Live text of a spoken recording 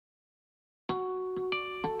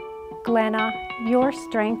Glenna, your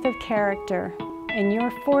strength of character and your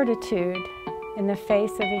fortitude in the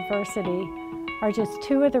face of adversity are just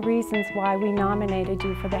two of the reasons why we nominated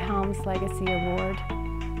you for the Helms Legacy Award.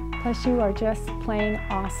 Plus, you are just plain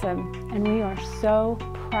awesome, and we are so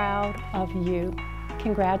proud of you.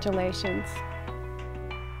 Congratulations.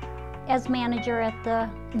 As manager at the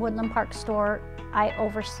Woodland Park store, I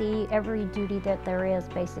oversee every duty that there is,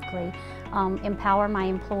 basically. Empower my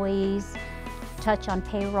employees, touch on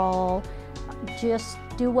payroll, just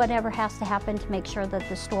do whatever has to happen to make sure that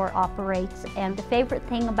the store operates. And the favorite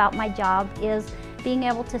thing about my job is being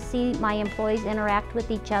able to see my employees interact with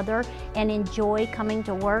each other and enjoy coming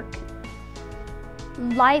to work.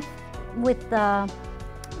 Life with the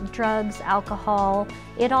drugs, alcohol,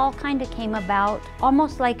 it all kind of came about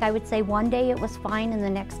almost like I would say one day it was fine and the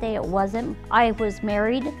next day it wasn't. I was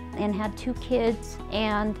married and had 2 kids,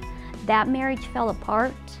 and that marriage fell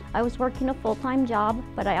apart. I was working a full-time job,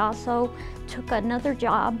 but I also took another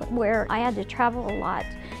job where I had to travel a lot.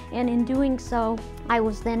 And in doing so, I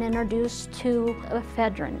was then introduced to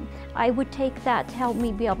ephedrine. I would take that to help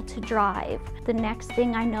me be able to drive. The next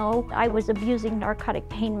thing I know, I was abusing narcotic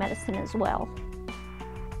pain medicine as well.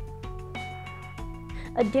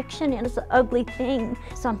 Addiction is an ugly thing.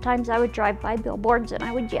 Sometimes I would drive by billboards and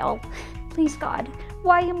I would yell, "Please God,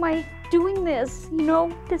 why am I doing this? You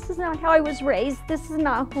know, this is not how I was raised. This is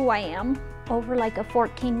not who I am." Over like a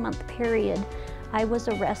 14-month period, I was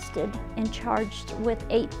arrested and charged with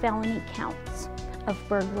 8 felony counts of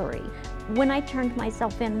burglary. When I turned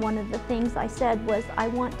myself in, one of the things I said was, I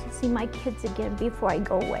want to see my kids again before I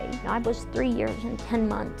go away. I was 3 years and 10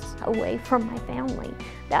 months away from my family.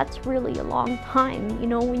 That's really a long time, you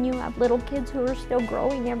know, when you have little kids who are still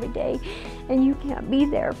growing every day and you can't be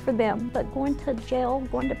there for them. But going to jail,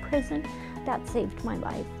 going to prison, that saved my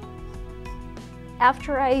life.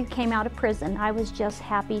 After I came out of prison, I was just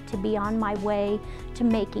happy to be on my way to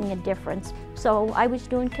making a difference. So I was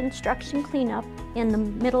doing construction cleanup. In the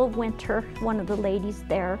middle of winter, one of the ladies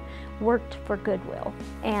there worked for Goodwill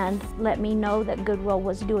and let me know that Goodwill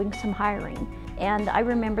was doing some hiring. And I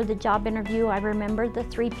remember the job interview. I remember the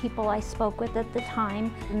 3 people I spoke with at the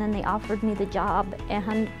time, and then they offered me the job.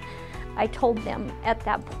 And I told them at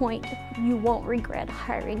that point, "You won't regret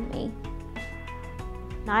hiring me."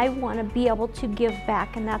 I want to be able to give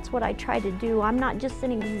back, and that's what I try to do. I'm not just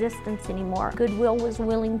in existence anymore. Goodwill was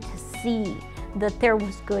willing to see that there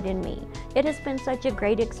was good in me. It has been such a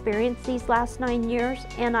great experience these last 9 years,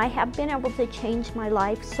 and I have been able to change my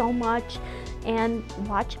life so much and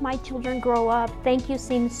watch my children grow up. Thank you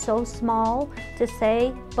seems so small to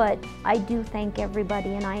say, but I do thank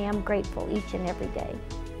everybody, and I am grateful each and every day.